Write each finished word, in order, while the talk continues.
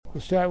We'll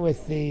start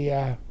with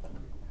the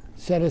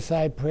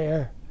set-aside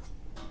prayer.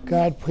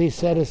 God, please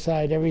set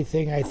aside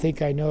everything I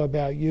think I know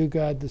about you,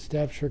 God, the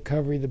steps,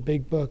 recovery, the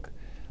big book,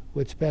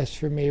 what's best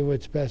for me,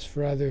 what's best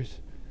for others.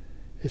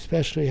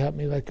 Especially help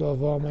me let go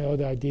of all my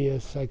old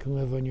ideas so I can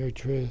live on your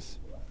truth.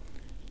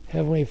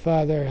 Heavenly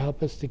Father,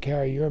 help us to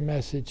carry your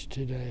message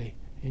today.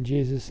 In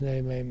Jesus'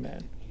 name,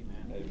 amen.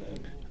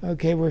 Amen.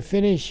 Okay, we're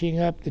finishing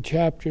up the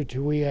chapter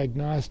to We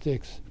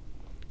Agnostics,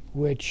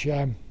 which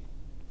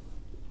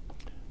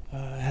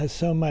has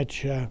so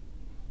much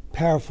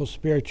powerful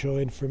spiritual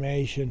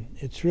information.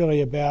 It's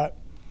really about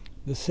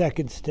the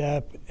second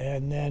step,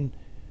 and then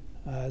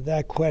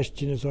that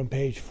question is on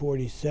page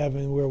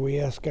 47, where we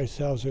ask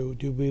ourselves, do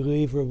we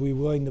believe, or are we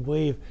willing to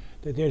believe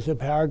that there's a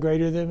power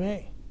greater than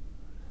me?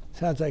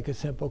 Sounds like a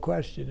simple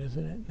question,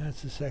 isn't it?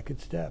 That's the second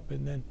step.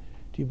 And then,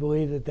 do you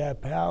believe that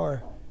that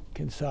power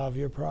can solve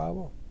your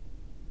problem?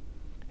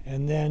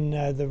 And then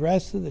the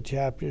rest of the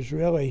chapter is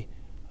really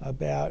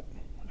about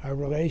our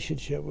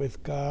relationship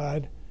with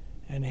God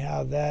and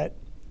how that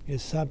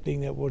is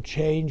something that will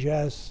change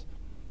us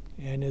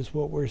and is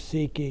what we're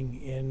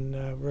seeking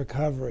in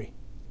recovery.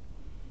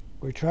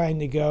 We're trying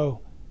to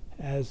go,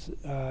 as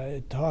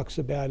it talks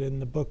about in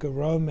the book of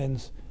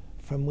Romans,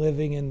 from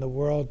living in the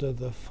world of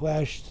the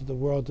flesh to the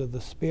world of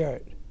the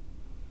spirit.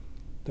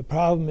 The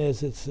problem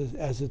is,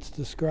 as it's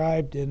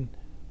described in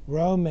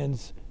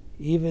Romans,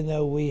 even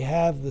though we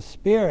have the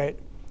spirit,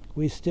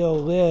 we still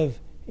live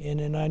in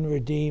an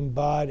unredeemed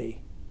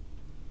body.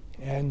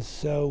 And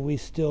so we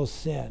still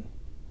sin.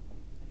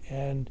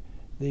 And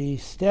the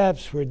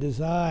steps were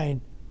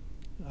designed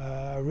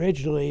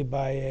originally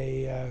by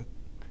a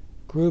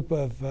group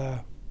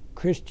of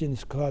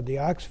Christians called the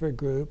Oxford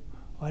Group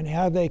on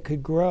how they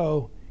could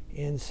grow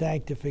in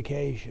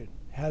sanctification,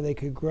 how they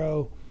could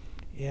grow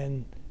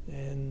in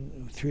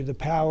through the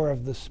power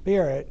of the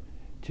Spirit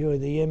to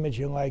the image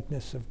and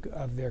likeness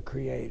of their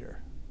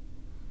Creator.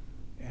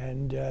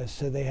 And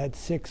so they had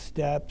 6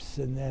 steps,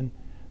 and then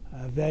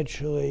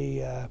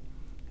eventually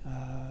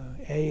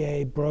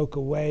AA broke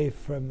away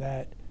from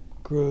that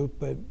group,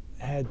 but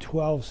had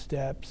 12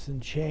 steps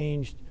and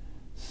changed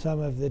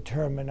some of the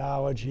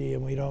terminology,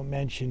 and we don't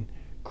mention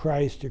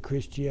Christ or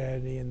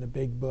Christianity in the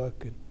big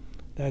book, and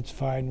that's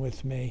fine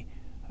with me,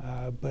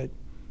 but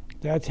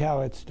that's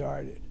how it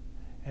started.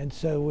 And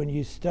so when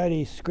you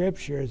study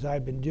Scripture, as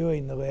I've been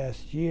doing the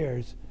last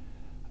years,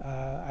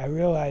 I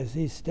realize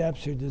these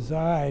steps are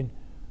designed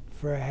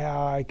for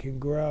how I can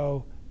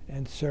grow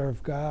and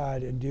serve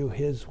God and do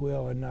His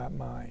will and not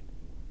mine,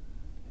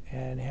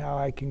 and how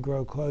I can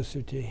grow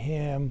closer to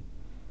Him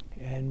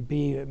and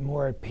be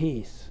more at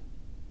peace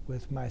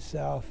with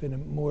myself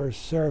and more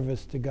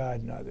service to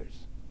God and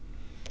others.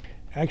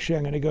 Actually,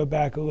 I'm going to go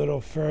back a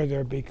little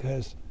further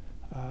because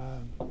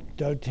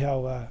don't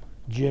tell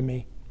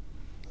Jimmy.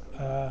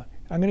 I'm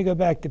going to go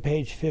back to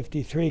page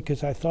 53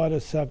 because I thought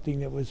of something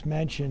that was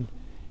mentioned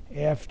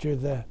after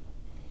the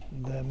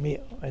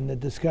in the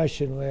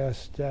discussion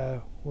last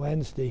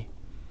Wednesday.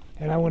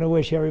 And I want to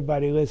wish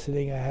everybody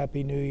listening a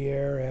Happy New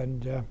Year.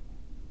 And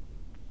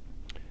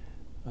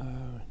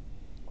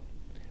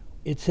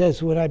it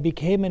says, when I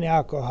became an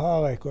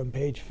alcoholic on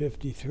page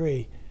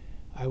 53,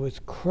 I was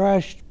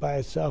crushed by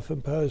a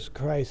self-imposed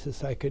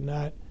crisis I could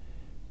not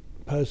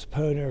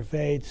postpone or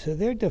evade. So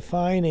they're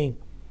defining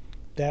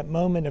that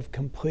moment of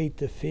complete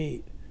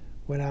defeat,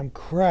 when I'm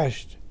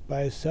crushed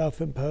by a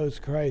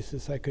self-imposed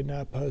crisis I could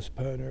not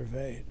postpone or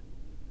evade.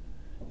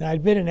 Now,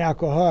 I'd been an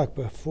alcoholic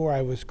before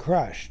I was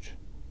crushed.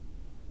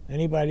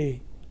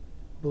 Anybody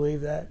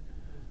believe that?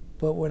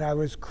 But when I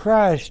was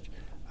crushed,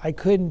 I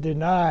couldn't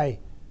deny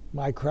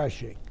my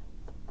crushing.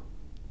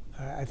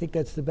 I think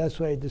that's the best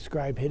way to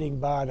describe hitting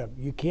bottom.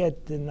 You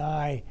can't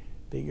deny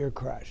that you're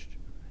crushed.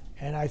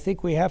 And I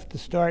think we have to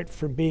start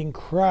from being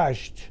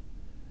crushed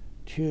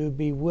to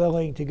be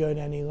willing to go to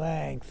any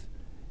length,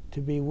 to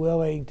be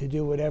willing to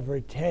do whatever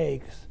it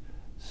takes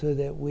so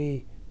that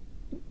we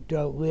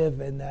don't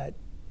live in that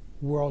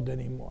world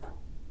anymore.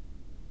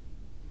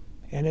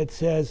 And it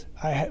says,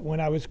 when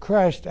I was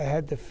crushed, I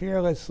had to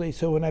fearlessly,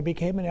 so when I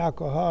became an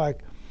alcoholic,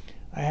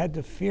 I had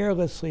to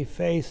fearlessly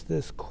face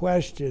this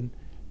question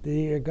that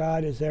either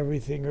God is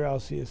everything or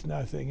else He is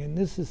nothing. And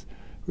this is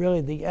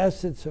really the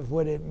essence of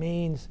what it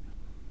means,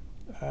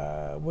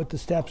 what the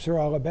steps are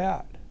all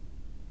about.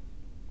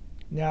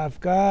 Now, if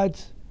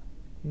God's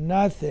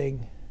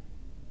nothing,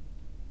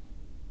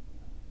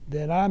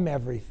 then I'm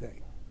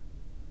everything.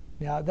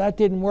 Now, that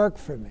didn't work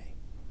for me.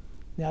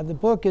 Now, the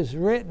book is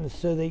written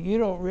so that you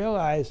don't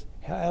realize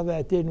how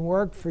that didn't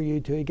work for you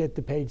till you get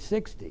to page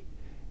 60.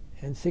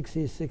 And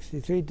 60 to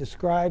 63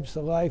 describes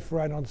the life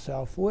run on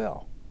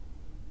self-will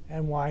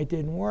and why it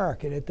didn't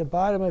work. And at the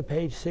bottom of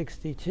page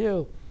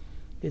 62,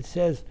 it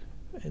says,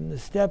 in the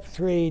step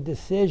 3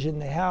 decision,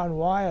 the how and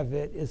why of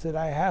it is that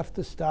I have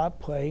to stop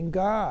playing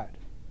God.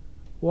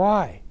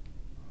 Why?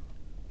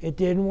 It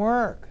didn't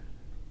work.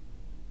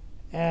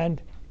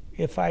 And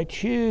if I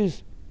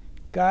choose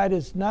God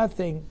is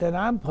nothing, then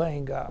I'm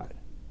playing God.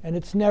 And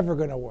it's never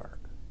going to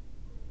work.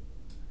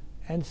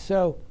 And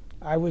so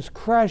I was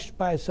crushed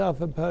by a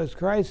self-imposed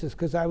crisis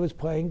because I was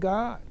playing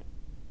God.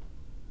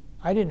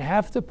 I didn't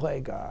have to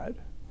play God,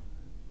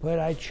 but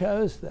I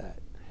chose that.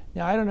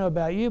 Now, I don't know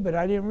about you, but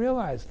I didn't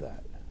realize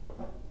that.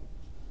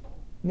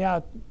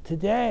 Now,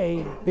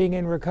 today, being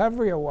in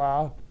recovery a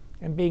while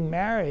and being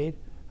married,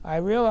 I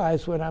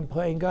realize when I'm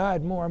playing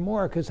God more and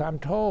more because I'm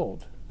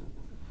told.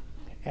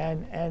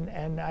 And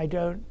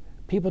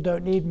people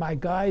don't need my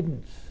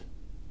guidance.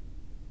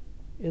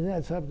 Isn't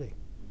that something?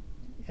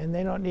 And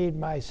they don't need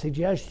my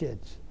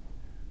suggestions.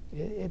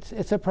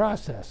 It's a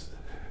process.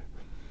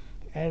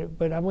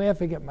 But I'm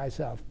laughing at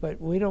myself. But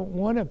we don't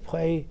want to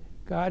play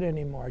God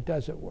anymore. It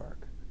doesn't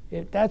work.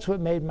 That's what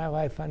made my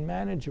life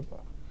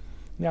unmanageable.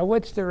 Now,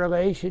 what's the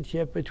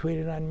relationship between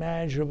an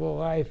unmanageable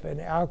life and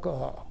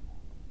alcohol?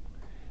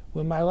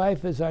 When my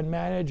life is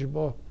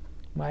unmanageable,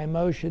 my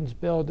emotions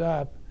build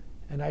up,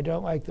 and I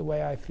don't like the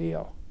way I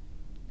feel.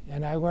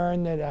 And I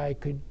learned that I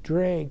could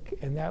drink,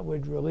 and that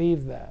would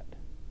relieve that.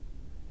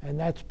 And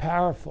that's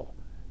powerful.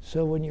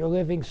 So when you're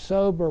living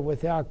sober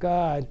without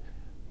God,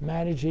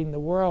 managing the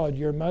world,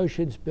 your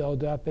emotions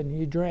build up and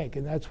you drink.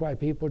 And that's why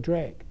people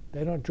drink.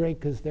 They don't drink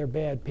because they're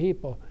bad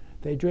people.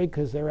 They drink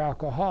because they're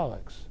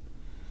alcoholics.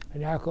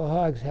 And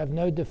alcoholics have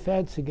no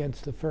defense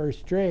against the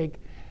first drink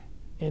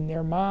in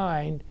their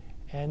mind,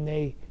 and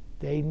they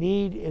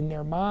need in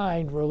their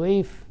mind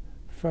relief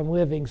from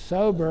living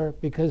sober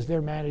because they're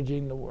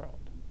managing the world.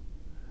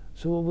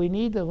 So what we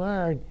need to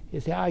learn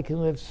is how I can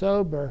live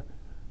sober,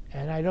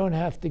 and I don't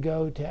have to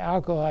go to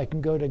alcohol, I can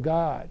go to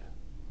God.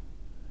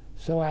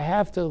 So I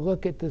have to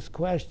look at this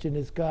question,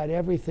 is God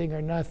everything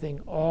or nothing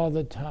all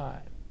the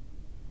time?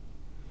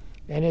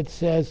 And it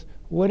says,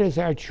 what is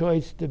our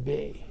choice to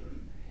be?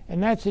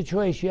 And that's a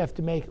choice you have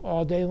to make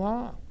all day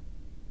long.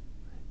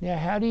 Now,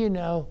 how do you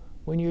know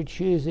when you're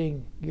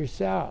choosing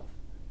yourself?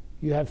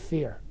 You have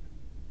fear.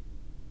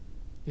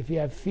 If you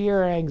have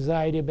fear or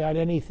anxiety about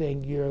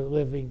anything, you're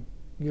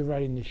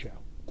running the show.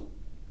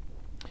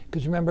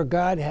 Because remember,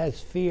 God has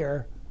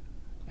fear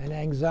and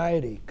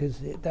anxiety, because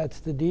that's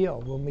the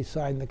deal when we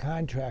sign the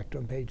contract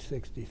on page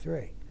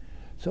 63.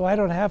 So I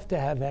don't have to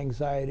have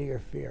anxiety or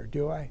fear,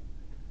 do I?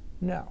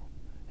 No.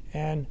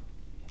 And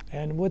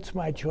what's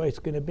my choice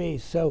going to be?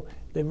 So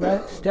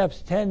the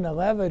steps 10 and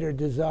 11 are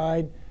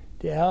designed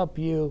to help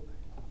you,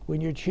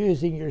 when you're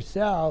choosing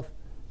yourself,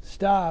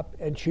 stop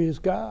and choose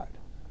God.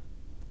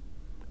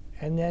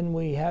 And then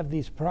we have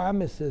these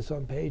promises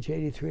on page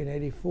 83 and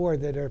 84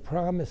 that are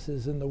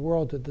promises in the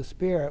world of the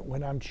Spirit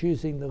when I'm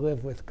choosing to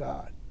live with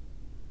God.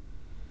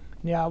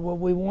 Now, what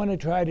we want to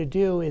try to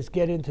do is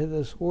get into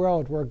this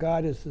world where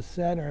God is the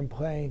center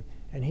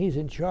and He's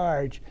in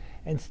charge,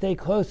 and stay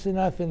close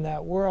enough in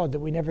that world that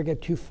we never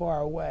get too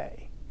far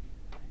away.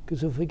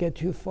 Because if we get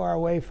too far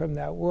away from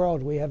that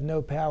world, we have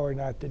no power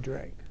not to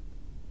drink.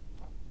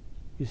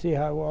 You see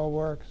how it all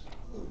works?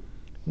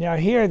 Now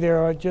here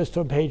they're just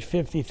on page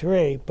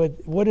 53,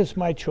 but what is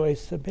my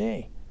choice to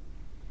be?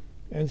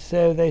 And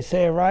so they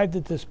say, arrived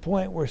at this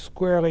point, we're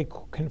squarely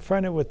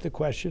confronted with the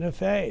question of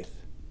faith.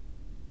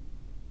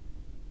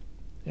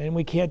 And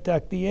we can't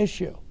duck the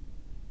issue,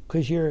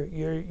 because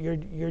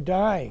you're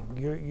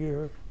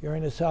dying. You're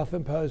in a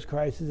self-imposed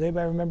crisis.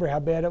 Anybody remember how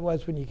bad it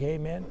was when you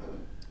came in?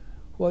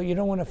 Well, you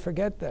don't want to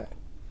forget that.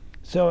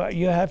 So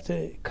you have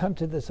to come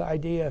to this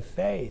idea of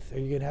faith, or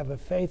you're going to have a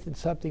faith in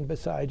something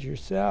besides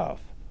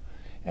yourself.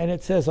 And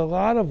it says a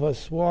lot of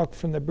us walk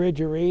from the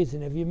bridge of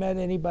reason. Have you met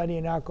anybody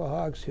in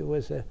Alcoholics who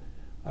was a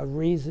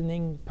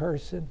reasoning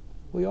person?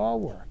 We all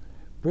were.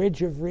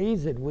 Bridge of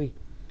reason.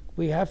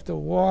 We have to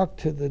walk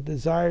to the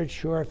desired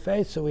shore of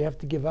faith, so we have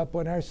to give up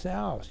on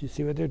ourselves. You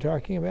see what they're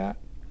talking about?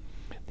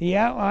 The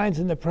outlines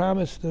and the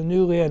promise of the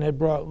new land had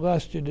brought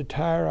luster to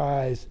tired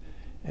eyes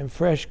and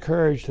fresh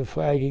courage to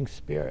flagging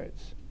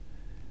spirits.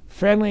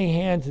 Friendly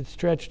hands had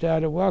stretched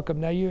out a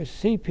welcome. Now you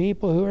see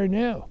people who are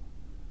new.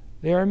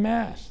 They're a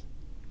mess.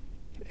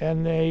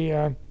 And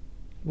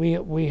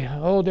we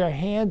hold our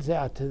hands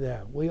out to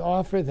them. We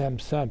offer them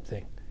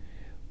something.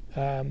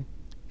 And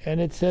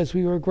it says,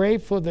 we were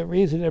grateful that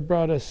reason had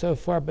brought us so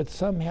far, but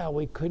somehow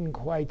we couldn't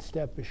quite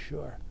step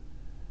ashore.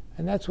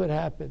 And that's what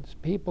happens.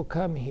 People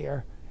come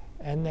here,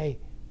 and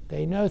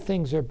they know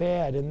things are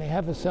bad, and they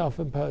have a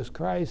self-imposed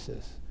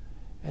crisis.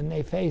 And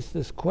they face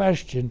this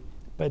question,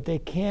 but they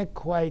can't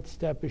quite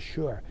step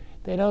ashore.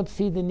 They don't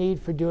see the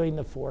need for doing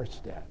the fourth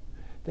step.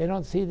 They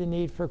don't see the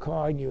need for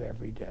calling you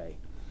every day.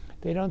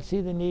 They don't see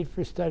the need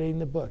for studying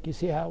the book. You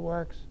see how it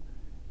works?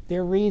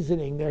 Their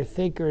reasoning, their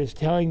thinker is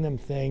telling them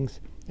things.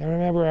 And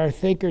remember, our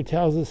thinker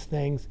tells us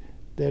things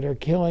that are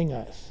killing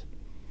us.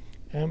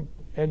 And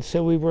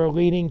so we were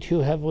leaning too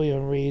heavily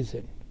on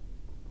reason.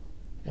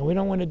 And we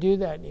don't want to do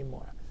that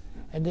anymore.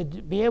 And to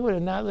be able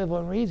to not live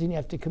on reason, you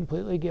have to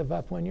completely give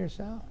up on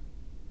yourself.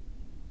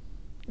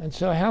 And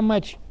so how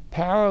much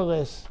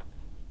powerlessness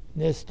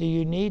do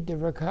you need to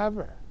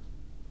recover?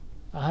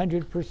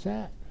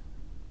 100%.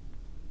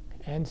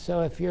 And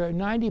so if you're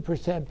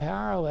 90%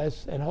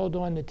 powerless and hold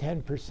on to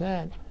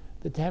 10%,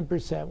 the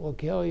 10% will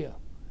kill you.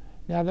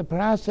 Now the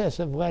process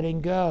of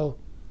letting go,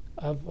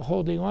 of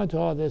holding on to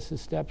all this,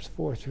 is steps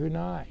 4 through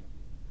 9.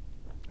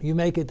 You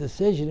make a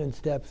decision in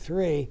step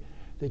 3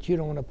 that you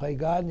don't want to play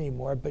God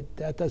anymore, but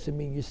that doesn't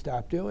mean you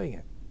stop doing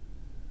it.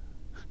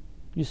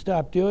 You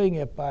stop doing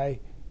it by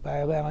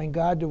allowing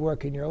God to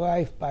work in your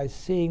life, by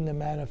seeing the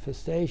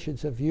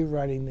manifestations of you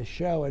running the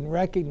show and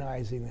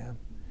recognizing them,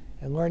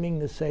 and learning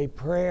to say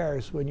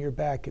prayers when you're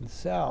back in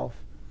self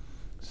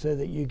so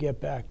that you get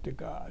back to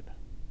God.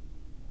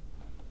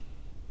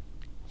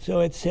 So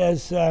it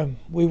says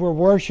we were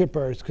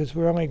worshipers, because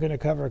we're only going to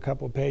cover a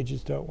couple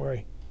pages, don't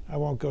worry. I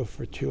won't go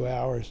for 2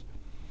 hours.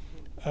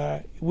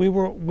 We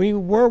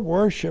were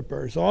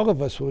worshipers, all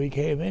of us, when we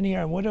came in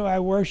here. And what do I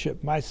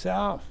worship?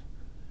 Myself.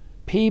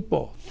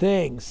 People,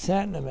 things,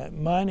 sentiment,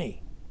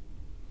 money.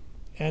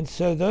 And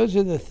so those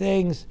are the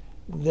things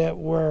that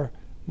were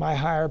my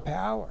higher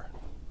power.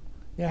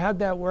 Now, how'd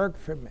that work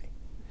for me?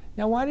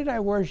 Now, why did I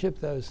worship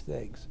those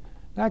things?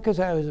 Not because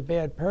I was a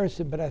bad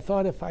person, but I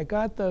thought if I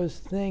got those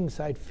things,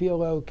 I'd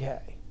feel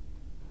okay.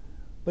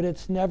 But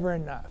it's never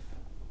enough.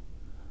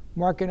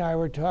 Mark and I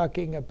were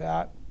talking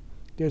about,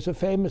 there's a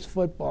famous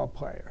football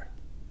player.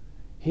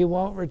 He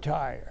won't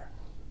retire.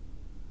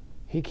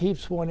 He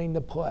keeps wanting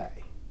to play.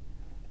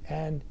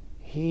 And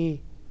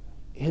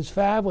his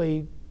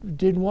family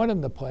didn't want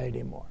him to play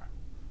anymore.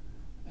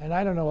 And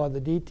I don't know all the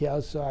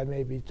details, so I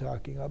may be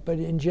talking up. But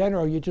in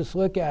general, you just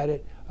look at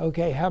it.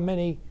 Okay, how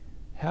long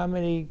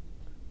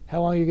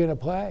are you going to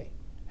play?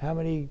 How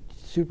many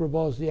Super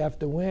Bowls do you have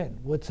to win?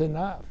 What's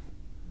enough?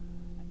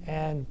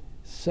 And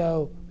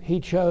so he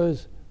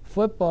chose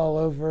football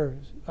over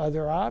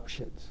other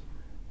options.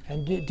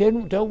 And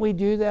don't we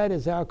do that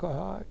as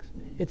alcoholics?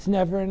 It's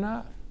never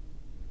enough.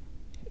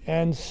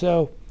 And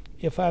so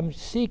if I'm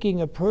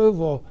seeking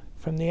approval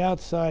from the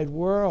outside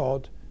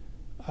world,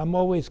 I'm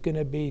always going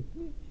to be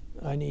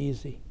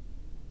uneasy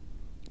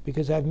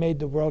because I've made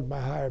the world my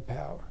higher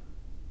power.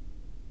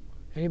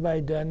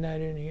 Anybody done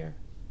that in here?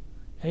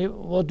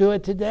 We'll do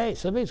it today.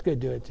 Somebody's going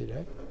to do it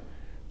today.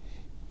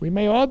 We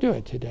may all do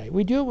it today.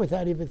 We do it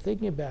without even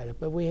thinking about it,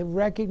 but we have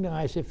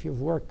recognized if you've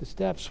worked the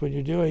steps when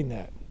you're doing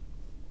that.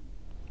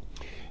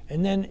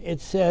 And then it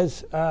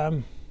says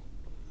on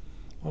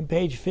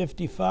page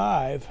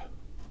 55,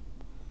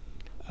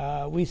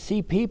 we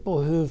see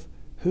people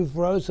who've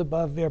rose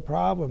above their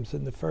problems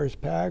in the first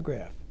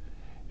paragraph.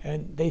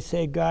 And they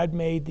say, God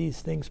made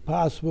these things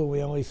possible,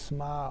 we only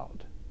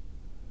smiled.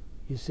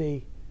 You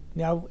see,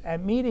 now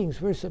at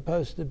meetings we're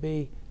supposed to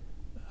be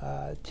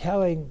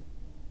telling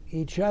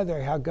each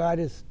other how God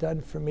has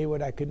done for me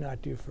what I could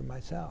not do for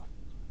myself.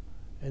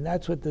 And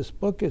that's what this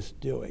book is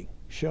doing,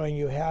 showing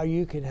you how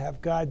you can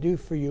have God do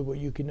for you what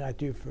you could not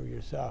do for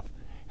yourself,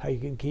 how you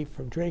can keep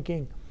from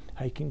drinking,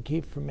 how you can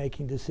keep from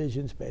making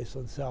decisions based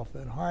on self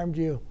that harmed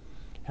you,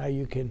 how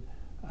you can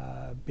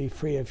be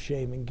free of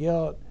shame and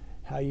guilt,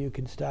 how you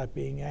can stop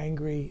being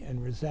angry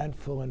and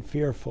resentful and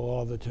fearful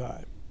all the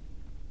time.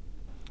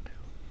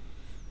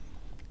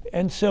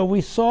 And so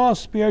we saw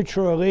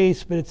spiritual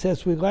release, but it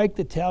says we like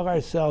to tell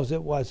ourselves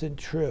it wasn't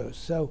true.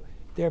 So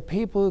there are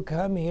people who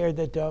come here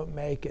that don't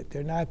make it.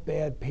 They're not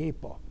bad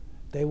people.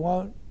 They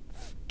won't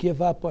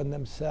give up on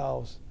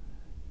themselves,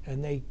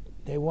 and they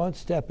won't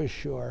step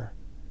ashore.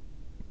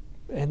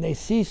 And they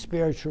see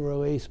spiritual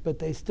release, but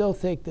they still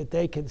think that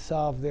they can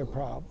solve their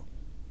problem.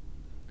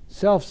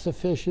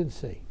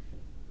 Self-sufficiency.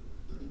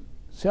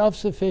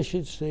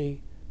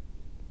 Self-sufficiency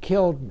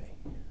killed me.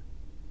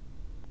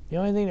 The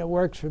only thing that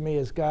works for me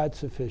is God's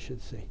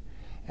sufficiency.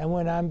 And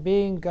when I'm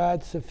being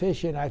God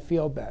sufficient, I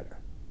feel better.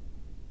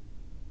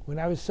 When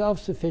I was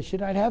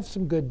self-sufficient, I'd have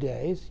some good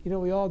days. You know,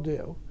 we all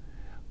do.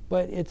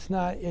 But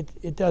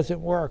it doesn't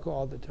work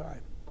all the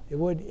time. It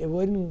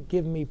wouldn't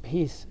give me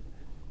peace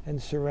and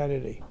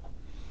serenity.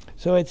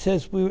 So it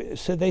says,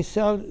 they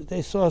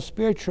saw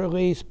spiritual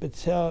release, but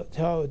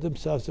tell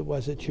themselves it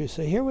wasn't true.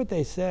 So hear what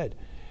they said,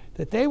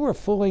 that they were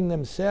fooling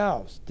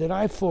themselves. Did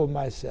I fool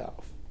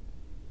myself?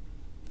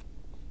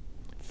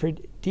 For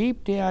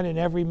deep down in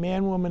every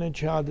man, woman, and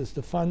child is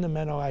the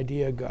fundamental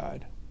idea of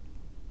God.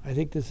 I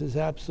think this is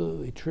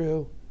absolutely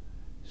true.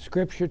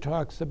 Scripture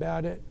talks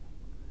about it.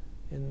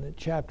 In the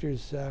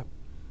chapters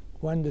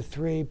 1 to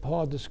 3,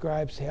 Paul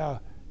describes how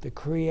the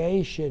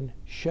creation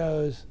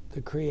shows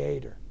the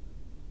Creator.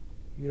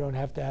 You don't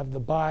have to have the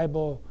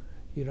Bible.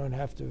 You don't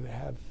have to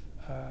have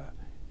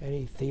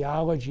any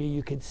theology.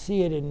 You can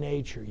see it in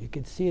nature. You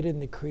can see it in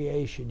the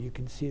creation. You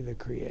can see the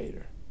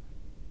Creator.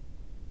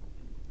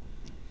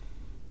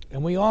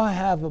 And we all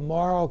have a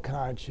moral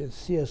conscience.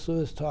 C.S.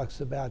 Lewis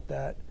talks about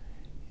that,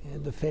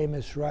 the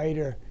famous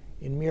writer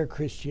in Mere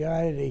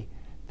Christianity,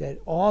 that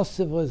all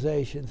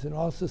civilizations and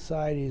all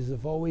societies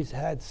have always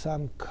had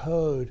some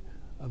code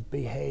of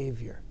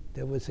behavior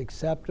that was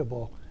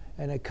acceptable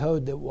and a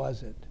code that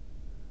wasn't.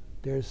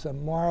 There's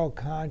some moral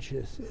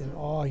conscience in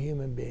all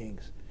human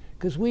beings.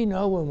 Because we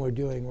know when we're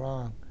doing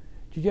wrong.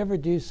 Did you ever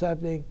do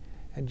something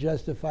and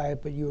justify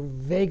it, but you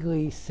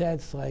vaguely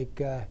sense,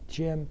 like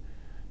Jim,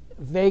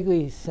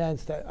 vaguely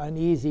sensed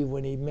uneasy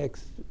when he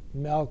mixed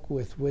milk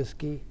with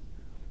whiskey?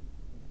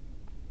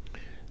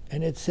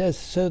 And it says,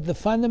 so the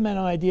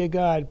fundamental idea of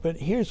God, but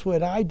here's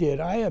what I did.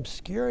 I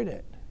obscured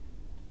it.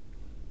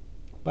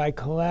 by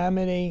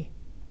calamity,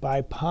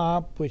 by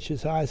pomp, which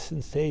is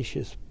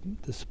ostentatious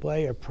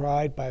display or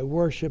pride, by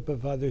worship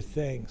of other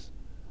things.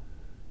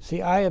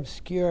 See, I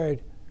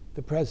obscured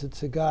the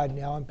presence of God.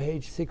 Now on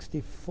page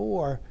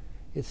 64,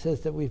 it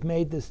says that we've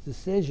made this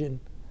decision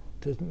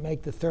to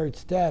make the third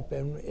step,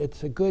 and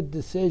it's a good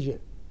decision,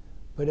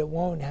 but it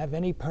won't have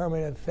any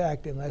permanent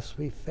effect unless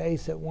we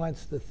face at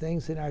once the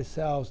things in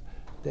ourselves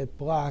that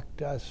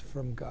blocked us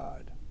from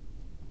God.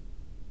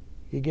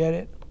 You get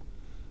it?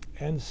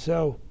 And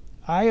so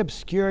I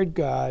obscured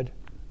God,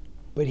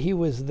 but he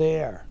was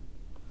there.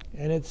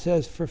 And it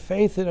says, for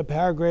faith in a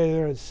power greater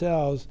than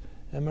ourselves,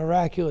 a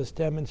miraculous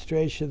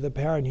demonstration of the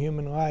power in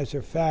human lives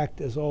are fact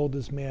as old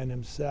as man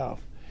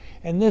himself.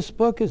 And this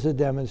book is a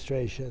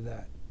demonstration of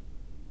that.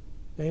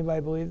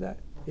 Anybody believe that?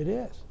 It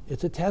is.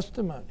 It's a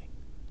testimony.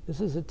 This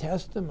is a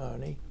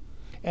testimony.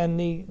 And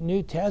the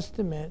New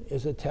Testament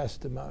is a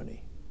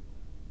testimony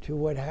to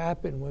what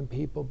happened when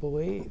people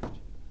believed.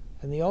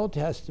 And the Old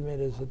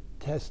Testament is a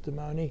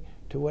testimony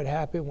to what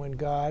happened when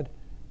God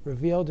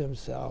revealed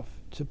himself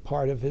to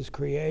part of his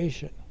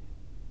creation.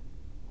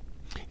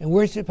 And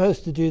we're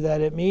supposed to do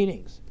that at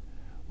meetings.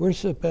 We're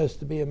supposed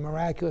to be a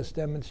miraculous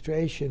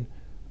demonstration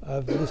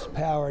of this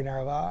power in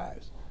our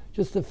lives.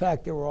 Just the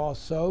fact that we're all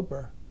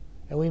sober,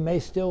 and we may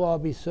still all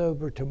be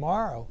sober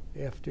tomorrow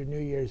after New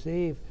Year's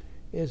Eve,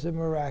 is a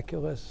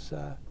miraculous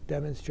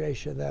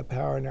demonstration of that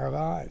power in our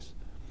lives.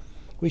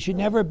 We should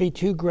never be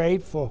too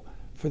grateful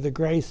for the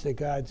grace that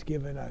God's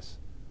given us,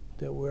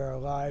 that we're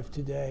alive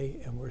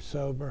today and we're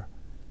sober.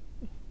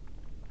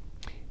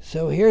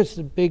 So here's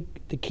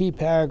the key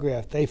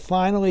paragraph. They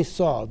finally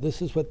saw,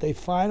 this is what they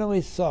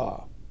finally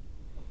saw,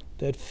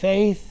 that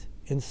faith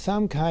in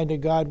some kind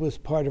of God was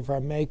part of our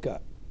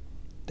makeup.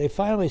 They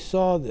finally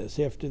saw this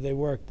after they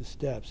worked the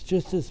steps,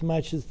 just as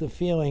much as the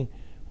feeling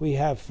we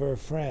have for a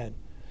friend.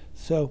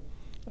 So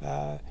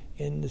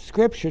in the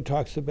scripture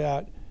talks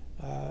about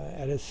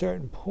at a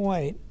certain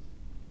point,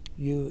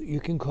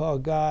 you can call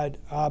God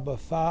Abba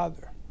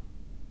Father.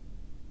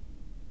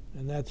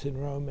 And that's in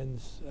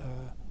Romans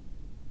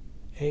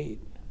 8.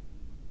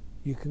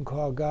 You can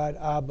call God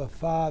Abba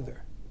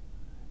Father.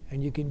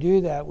 And you can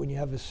do that when you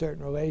have a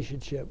certain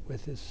relationship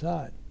with his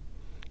son.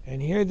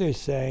 And here they're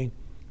saying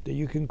that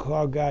you can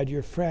call God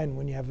your friend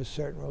when you have a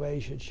certain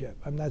relationship.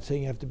 I'm not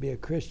saying you have to be a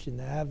Christian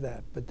to have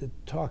that, but it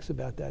talks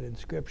about that in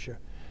Scripture.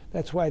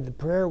 That's why the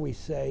prayer we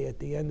say at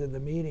the end of the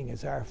meeting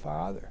is Our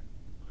Father.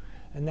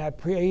 And that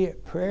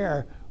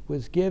prayer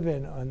was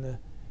given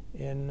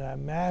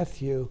in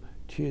Matthew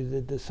to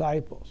the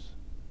disciples.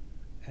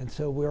 And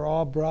so we're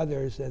all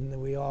brothers, and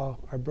we all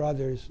are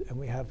brothers, and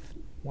we have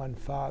one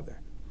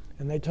Father.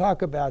 And they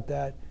talk about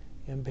that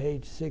in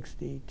page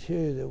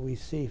 62, that we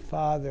see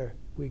Father,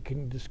 we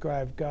can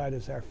describe God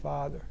as our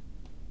Father.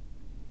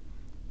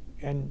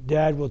 And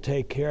Dad will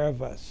take care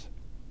of us.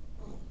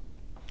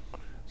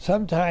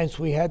 Sometimes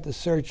we had to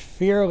search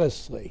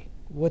fearlessly.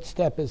 What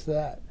step is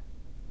that?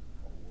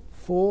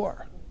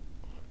 4.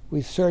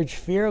 We search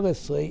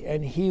fearlessly,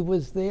 and he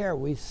was there.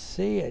 We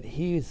see it.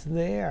 He's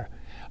there.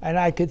 And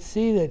I could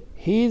see that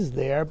he's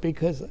there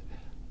because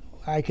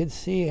I could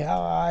see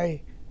how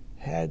I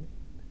had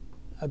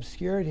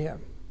obscured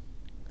him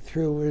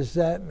through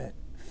resentment,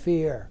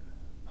 fear,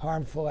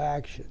 harmful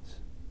actions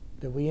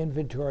that we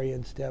inventory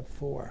in step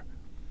 4.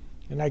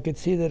 And I could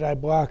see that I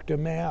blocked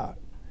him out.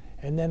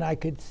 And then I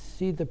could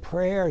see the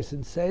prayers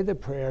and say the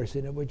prayers,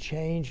 and it would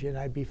change, and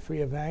I'd be free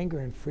of anger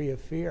and free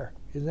of fear.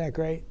 Isn't that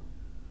great?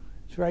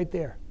 It's right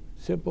there.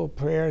 Simple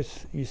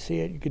prayers. You see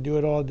it. You could do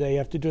it all day. You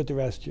have to do it the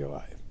rest of your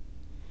life.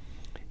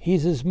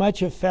 He's as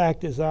much a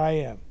fact as I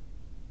am.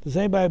 Does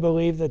anybody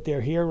believe that they're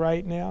here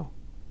right now?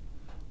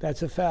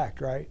 That's a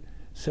fact, right?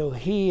 So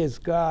he as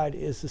God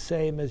is the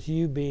same as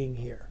you being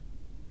here.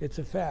 It's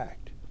a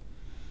fact.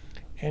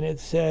 And it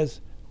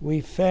says, we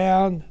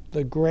found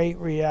the great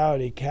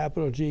reality,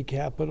 capital G,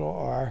 capital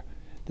R,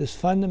 this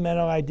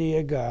fundamental idea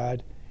of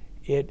God.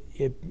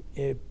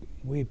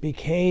 We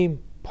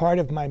became part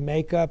of my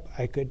makeup.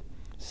 I could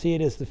see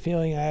it as the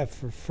feeling I have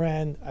for a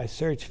friend. I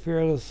searched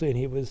fearlessly, and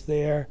he was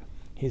there.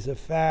 He's a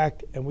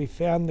fact, and we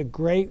found the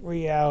great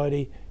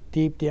reality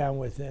deep down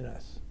within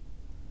us.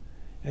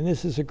 And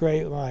this is a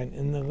great line.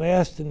 In the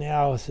last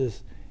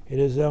analysis, it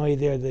is only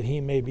there that he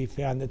may be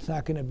found. It's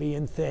not going to be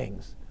in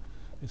things.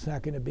 It's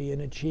not going to be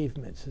in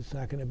achievements. It's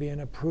not going to be in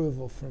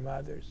approval from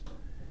others.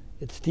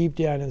 It's deep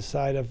down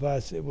inside of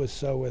us. It was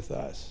so with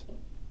us.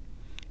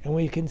 And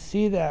we can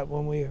see that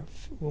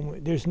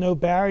when there's no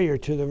barrier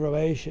to the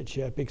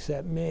relationship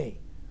except me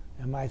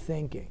and my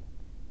thinking.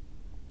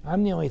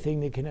 I'm the only thing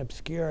that can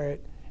obscure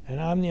it, and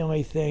I'm the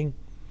only thing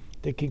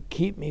that can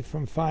keep me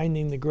from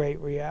finding the great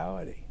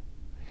reality.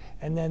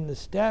 And then the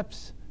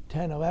steps,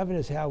 10, 11,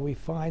 is how we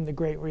find the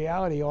great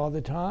reality all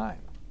the time.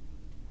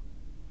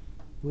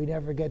 We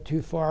never get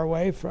too far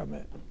away from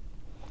it.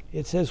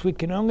 It says we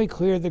can only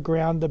clear the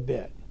ground a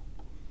bit.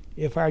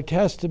 If our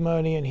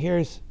testimony, and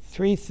here's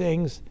 3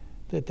 things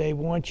that they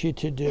want you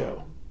to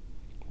do.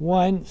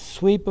 1,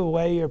 sweep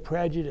away your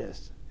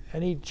prejudice,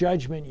 any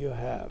judgment you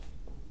have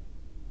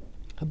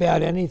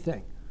about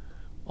anything.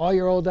 all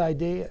your old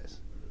ideas.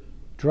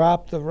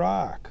 Drop the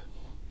rock.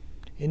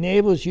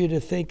 Enables you to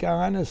think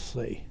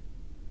honestly.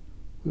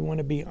 We want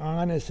to be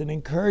honest, and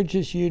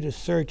encourages you to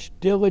search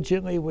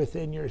diligently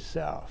within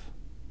yourself.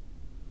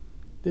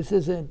 This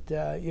isn't,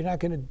 you're not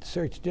going to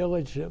search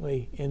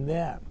diligently in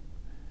them.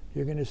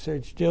 You're going to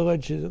search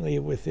diligently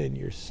within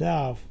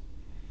yourself.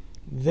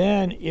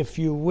 Then, if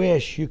you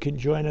wish, you can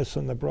join us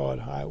on the broad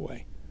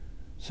highway.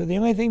 So the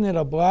only thing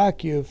that'll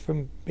block you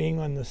from being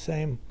on the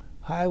same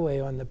highway,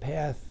 on the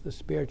path of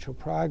spiritual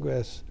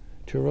progress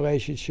to a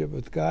relationship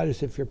with God,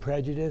 is if you're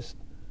prejudiced.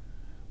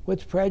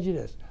 What's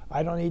prejudice?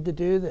 I don't need to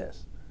do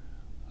this.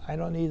 I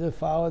don't need to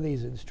follow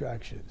these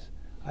instructions.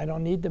 I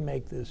don't need to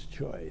make this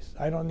choice.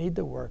 I don't need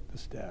to work the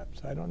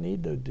steps. I don't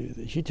need to do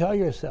this. You tell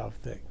yourself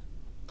things.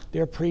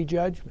 They're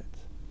prejudgments.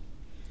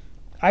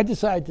 I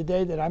decided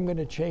today that I'm going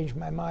to change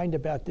my mind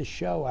about this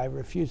show I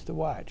refuse to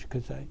watch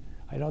because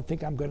I don't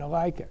think I'm going to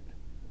like it.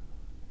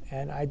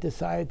 And I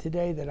decided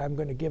today that I'm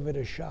going to give it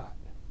a shot.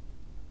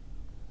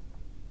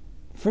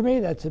 For me,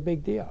 that's a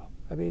big deal.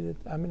 I mean,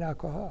 I'm an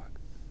alcoholic.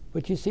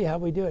 But you see how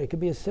we do it. It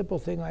could be a simple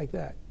thing like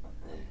that.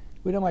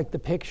 We don't like the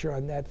picture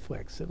on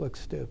Netflix. It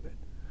looks stupid.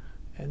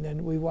 And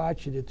then we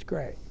watch it. It's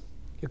great.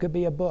 It could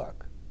be a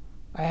book.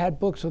 I had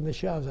books on the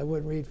shelves I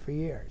wouldn't read for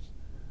years.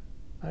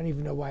 I don't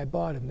even know why I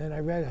bought them. Then I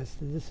read it. I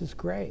said, this is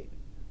great.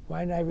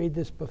 Why didn't I read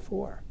this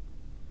before?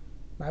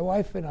 My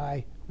wife and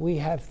I, we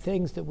have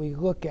things that we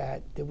look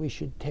at that we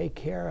should take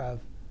care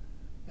of,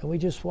 and we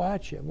just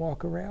watch it and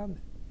walk around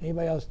it.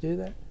 Anybody else do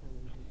that?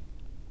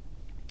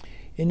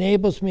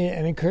 Enables me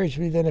and encourages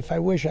me that if I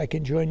wish, I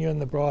can join you on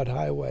the broad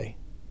highway.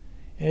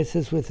 And it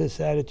says with this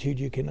attitude,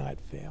 you cannot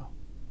fail.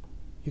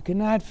 You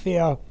cannot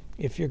fail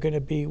if you're going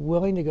to be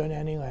willing to go to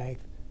any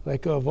length,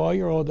 let go of all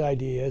your old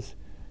ideas,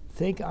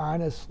 think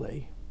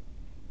honestly,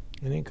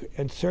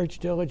 and search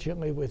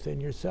diligently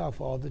within yourself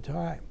all the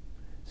time.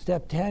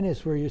 Step 10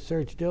 is where you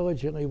search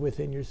diligently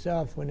within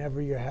yourself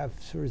whenever you have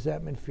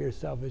resentment for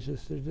yourself. It's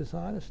just a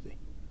dishonesty.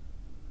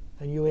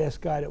 And you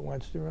ask God at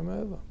once to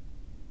remove them.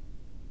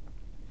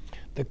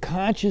 The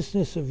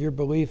consciousness of your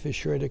belief is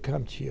sure to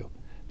come to you.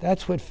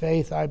 That's what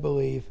faith, I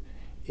believe,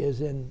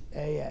 is in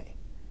AA.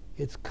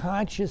 It's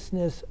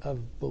consciousness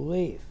of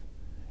belief.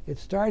 It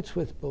starts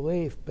with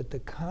belief, but the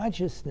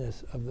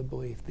consciousness of the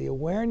belief, the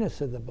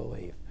awareness of the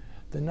belief,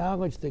 the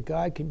knowledge that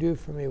God can do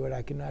for me what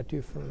I cannot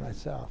do for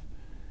myself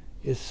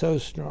is so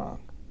strong.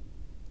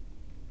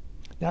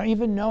 Now,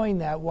 even knowing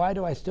that, why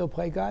do I still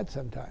play God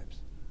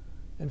sometimes?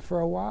 And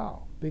for a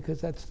while,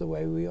 because that's the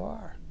way we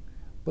are.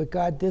 But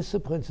God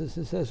disciplines us.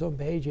 It says on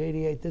page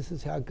 88, this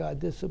is how God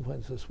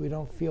disciplines us. We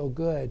don't feel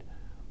good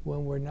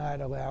when we're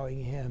not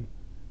allowing Him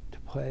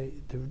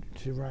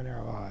to run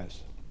our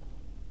lives.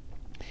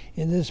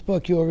 In this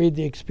book, you'll read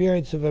the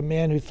experience of a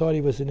man who thought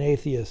he was an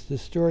atheist. The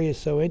story is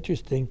so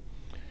interesting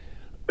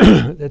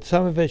that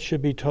some of it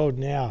should be told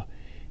now.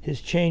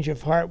 His change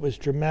of heart was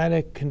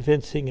dramatic,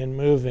 convincing, and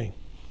moving.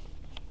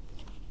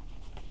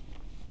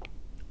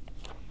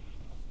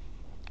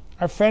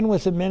 Our friend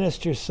was a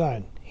minister's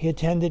son. He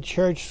attended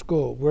church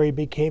school where he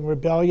became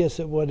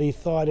rebellious at what he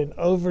thought an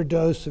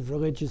overdose of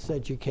religious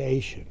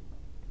education.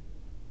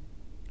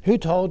 Who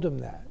told him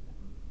that?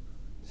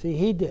 See,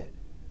 he did.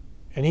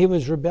 And he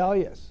was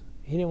rebellious.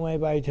 He didn't want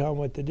anybody to tell him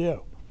what to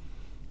do.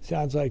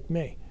 Sounds like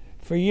me.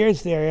 For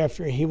years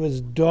thereafter, he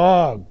was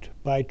dogged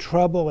by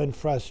trouble and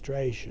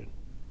frustration.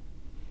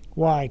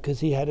 Why? Because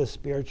he had a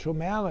spiritual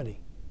malady.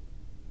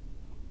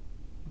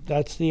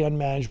 That's the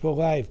unmanageable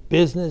life.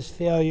 Business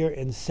failure,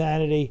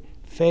 insanity,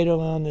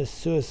 fatal illness,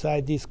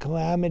 suicide. These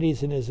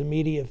calamities in his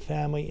immediate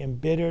family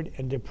embittered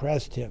and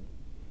depressed him.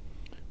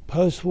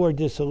 Post-war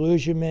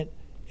disillusionment,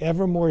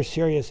 ever more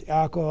serious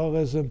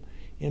alcoholism,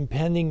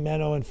 impending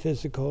mental and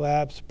physical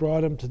lapse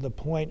brought him to the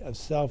point of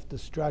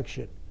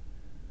self-destruction.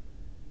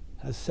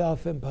 A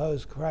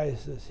self-imposed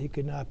crisis he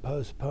could not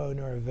postpone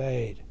or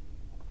evade.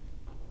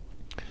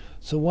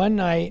 So one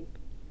night,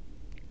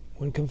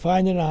 when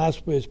confined in a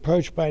hospital, he was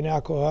approached by an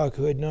alcoholic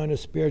who had known a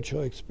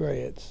spiritual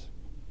experience.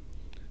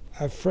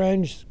 Our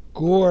friend's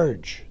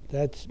gorge,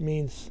 that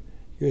means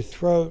your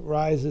throat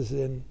rises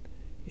in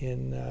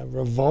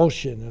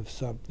revulsion of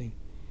something,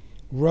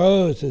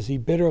 rose as he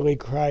bitterly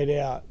cried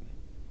out,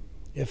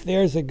 "If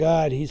there's a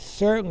God, He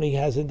certainly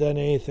hasn't done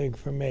anything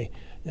for me."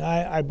 Now,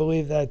 I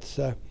believe that's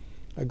a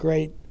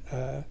great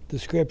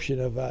description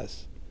of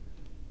us.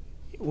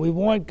 We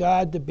want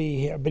God to be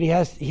here, but He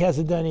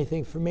hasn't done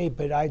anything for me.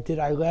 But did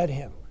I let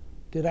Him?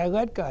 Did I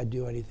let God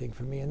do anything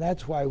for me? And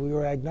that's why we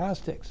were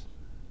agnostics.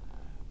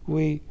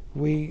 We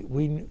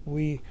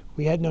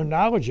had no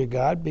knowledge of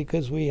God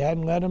because we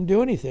hadn't let Him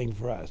do anything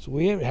for us.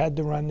 We had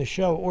to run the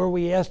show, or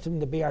we asked Him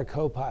to be our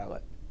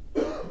co-pilot.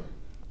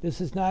 This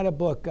is not a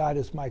book, God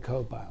is my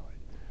co-pilot.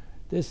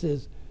 This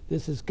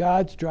is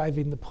God's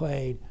driving the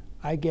plane.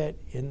 I get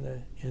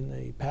in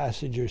the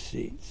passenger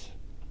seats.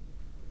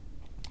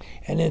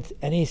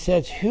 And he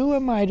says, who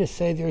am I to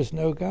say there's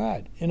no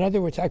God? In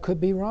other words, I could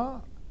be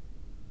wrong.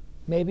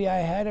 Maybe I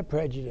had a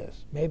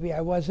prejudice. Maybe I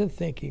wasn't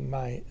thinking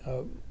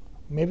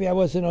maybe I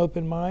wasn't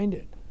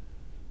open-minded.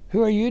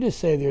 Who are you to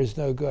say there's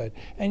no good?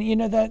 And you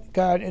know that,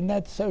 God, and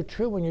that's so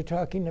true when you're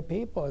talking to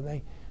people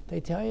and they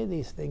tell you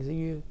these things and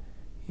you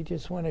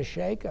just want to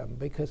shake them,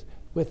 because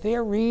with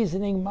their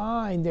reasoning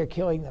mind, they're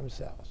killing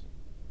themselves.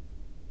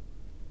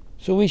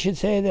 So we should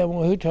say to them,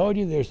 well, who told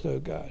you there's no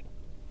God?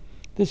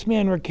 This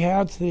man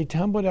recounts that he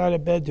tumbled out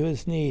of bed to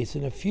his knees.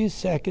 In a few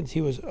seconds,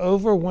 he was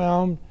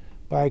overwhelmed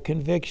by a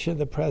conviction of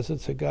the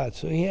presence of God.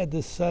 So he had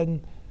this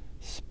sudden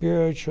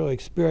spiritual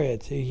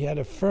experience. He had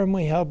a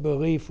firmly held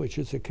belief, which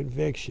is a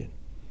conviction.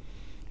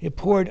 It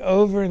poured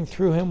over and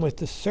through him with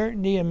the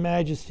certainty and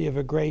majesty of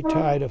a great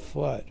tide of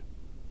flood.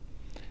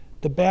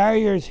 The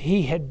barriers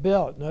he had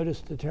built,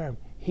 notice the term,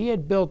 he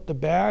had built the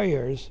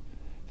barriers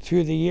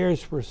through the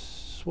years were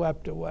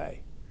swept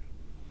away.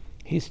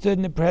 He stood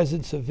in the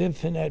presence of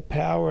infinite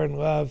power and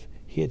love.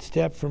 He had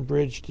stepped from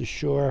bridge to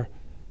shore.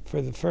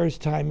 For the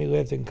first time, he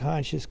lived in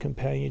conscious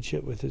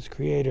companionship with his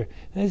Creator.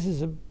 And this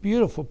is a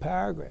beautiful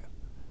paragraph,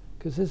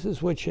 because this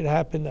is what should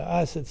happen to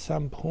us at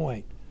some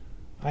point.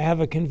 I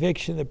have a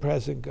conviction of the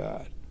present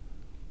God.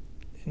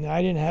 And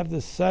I didn't have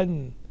the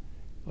sudden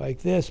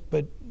like this,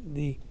 but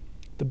the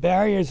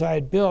barriers I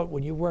had built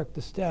when you work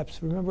the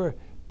steps. Remember,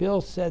 Bill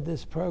said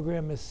this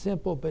program is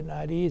simple but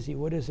not easy.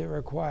 What does it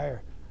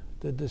require?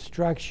 The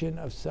destruction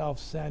of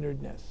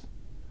self-centeredness.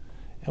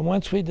 And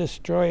once we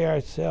destroy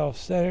our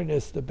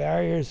self-centeredness, the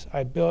barriers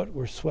I built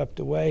were swept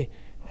away,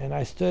 and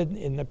I stood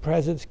in the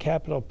presence,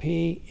 capital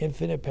P,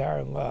 infinite power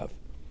and love.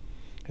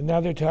 And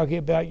now they're talking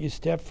about you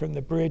step from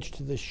the bridge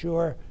to the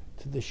shore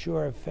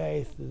of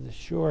faith, to the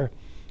shore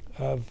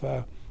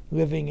of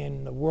living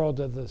in the world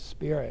of the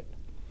Spirit.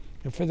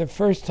 And for the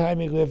first time,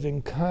 he lived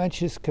in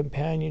conscious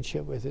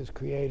companionship with his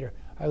Creator.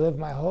 I lived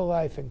my whole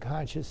life in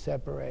conscious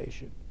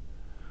separation.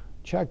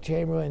 Chuck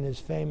Chamberlain, his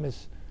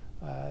famous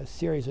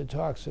series of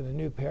talks on the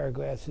New Pair of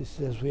Glasses,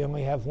 says we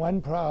only have one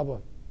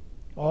problem,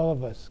 all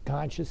of us,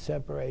 conscious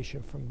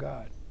separation from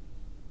God.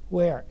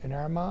 Where? In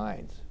our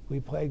minds.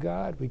 We play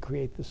God, we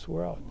create this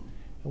world.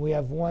 And we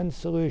have one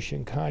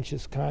solution,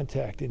 conscious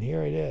contact, and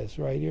here it is,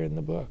 right here in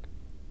the book.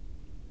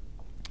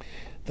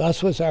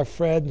 Thus was our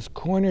friend's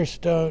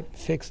cornerstone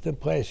fixed in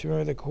place.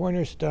 Remember, the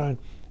cornerstone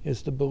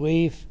is the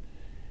belief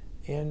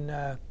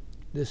in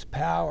this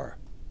power,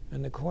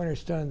 and the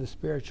cornerstone of the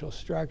spiritual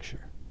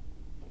structure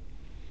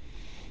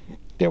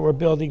that we're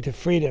building to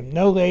freedom.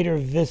 No later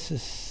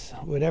vicissitude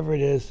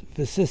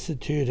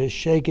has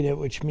shaken it,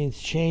 which means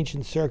change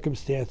in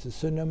circumstances.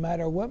 So no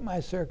matter what my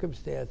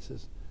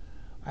circumstances,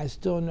 I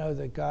still know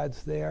that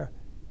God's there,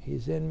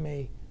 He's in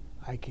me,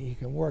 He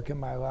can work in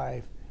my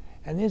life.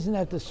 And isn't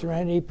that the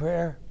serenity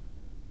prayer?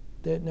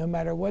 That no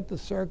matter what the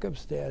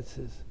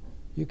circumstances,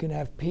 you can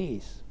have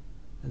peace.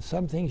 And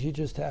some things you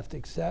just have to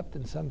accept,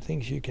 and some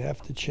things you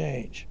have to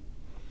change.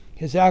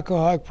 His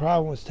alcoholic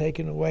problem was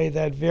taken away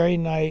that very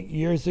night.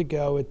 Years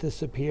ago, it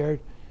disappeared.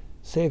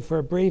 Save for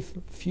a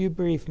few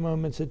brief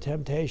moments of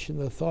temptation,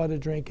 the thought of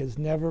drink has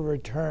never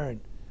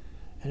returned.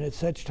 And at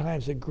such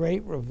times, a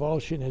great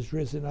revulsion has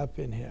risen up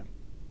in him.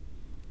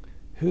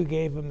 Who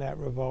gave him that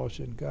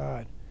revulsion?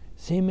 God.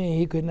 Seemingly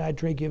he could not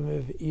drink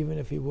even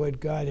if he would.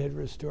 God had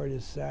restored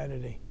his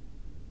sanity.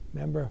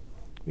 Remember,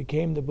 we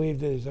came to believe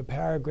that there's a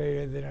power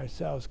greater than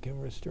ourselves can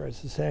restore his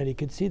sanity. He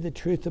could see the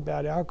truth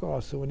about alcohol,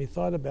 so when he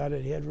thought about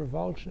it, he had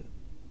revulsion.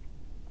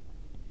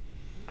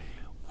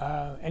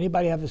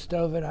 Anybody have a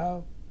stove at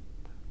home?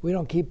 We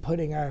don't keep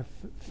putting our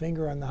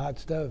finger on the hot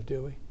stove,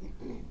 do we?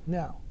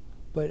 No,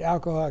 but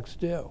alcoholics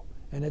do.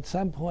 And at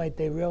some point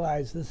they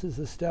realize this is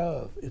a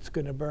stove, it's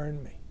going to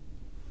burn me.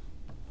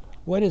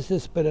 What is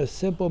this but a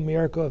simple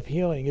miracle of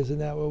healing? Isn't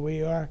that what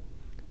we are?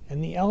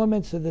 And the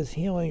elements of this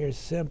healing are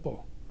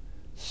simple.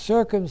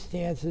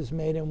 Circumstances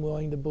made him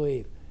willing to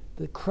believe.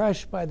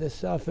 Crushed by the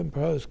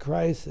self-imposed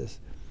crisis,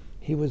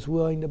 he was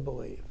willing to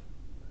believe.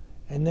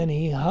 And then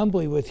he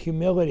humbly, with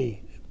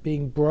humility,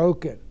 being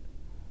broken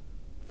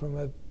from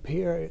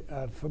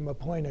a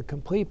point of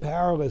complete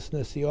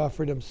powerlessness, he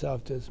offered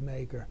himself to his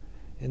Maker.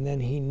 And then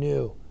he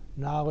knew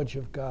knowledge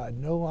of God,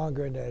 no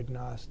longer an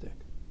agnostic.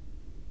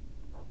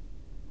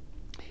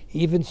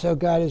 Even so,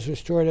 God has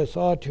restored us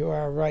all to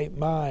our right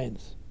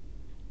minds.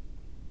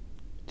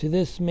 To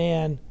this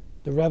man,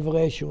 the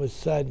revelation was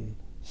sudden.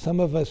 Some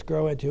of us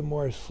grow into it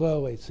more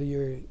slowly, so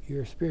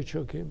your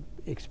spiritual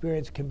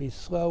experience can be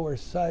slow or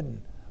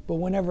sudden. But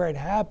whenever it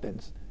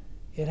happens,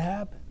 it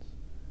happens.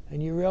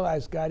 And you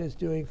realize God is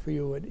doing for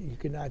you what you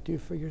could not do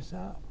for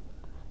yourself.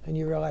 And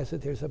you realize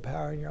that there's a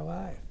power in your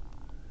life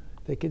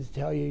that can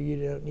tell you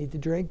you don't need to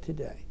drink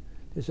today.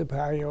 There's a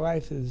power in your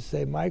life that says,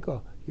 say,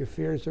 Michael, your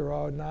fears are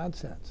all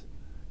nonsense.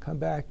 Come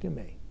back to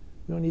me.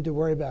 We don't need to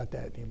worry about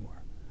that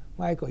anymore.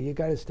 Michael, you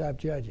got to stop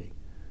judging.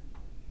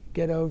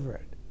 Get over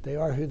it. They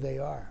are who they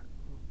are.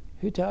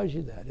 Who tells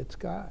you that? It's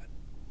God.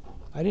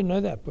 I didn't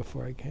know that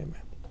before I came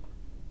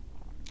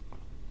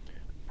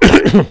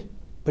in.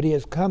 But he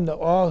has come to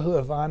all who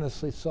have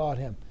honestly sought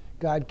him.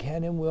 God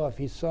can and will if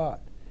he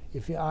sought.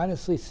 If you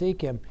honestly seek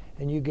him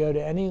and you go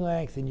to any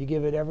length and you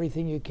give it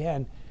everything you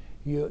can,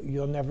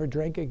 you'll never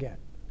drink again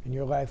and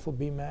your life will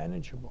be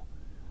manageable.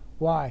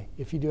 Why?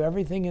 If you do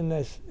everything in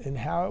this and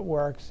how it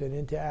works and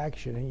into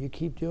action, and you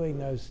keep doing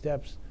those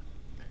steps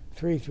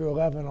 3 through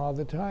 11 all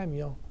the time,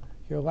 your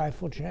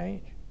life will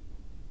change.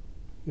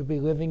 You'll be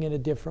living in a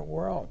different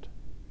world.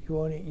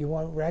 You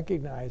won't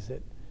recognize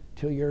it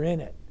till you're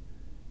in it,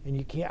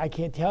 and I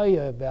can't tell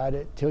you about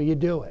it till you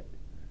do it.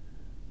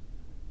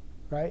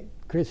 Right?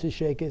 Chris is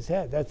shaking his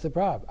head. That's the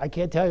problem. I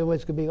can't tell you what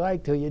it's going to be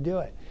like till you do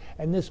it.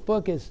 And this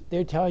book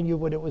they're telling you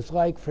what it was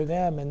like for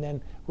them, and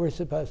then we're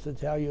supposed to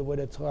tell you what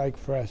it's like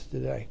for us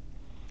today.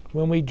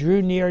 When we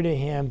drew near to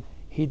him,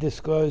 he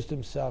disclosed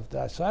himself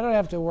to us. So I don't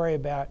have to worry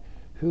about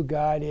who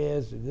God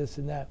is, or this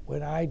and that.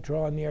 When I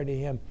draw near to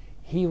him,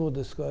 he will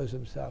disclose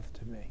himself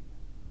to me.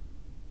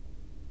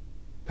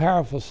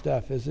 Powerful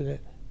stuff, isn't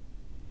it?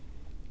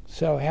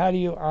 So how do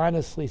you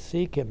honestly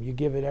seek him? You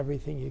give it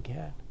everything you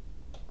can.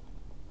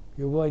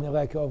 You're willing to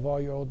let go of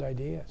all your old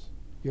ideas,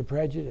 your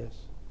prejudice.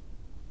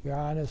 You're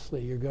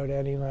honestly, you go to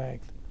any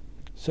length.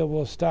 So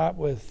we'll stop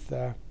with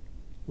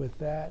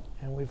that,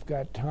 and we've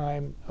got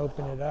time.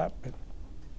 Open it up.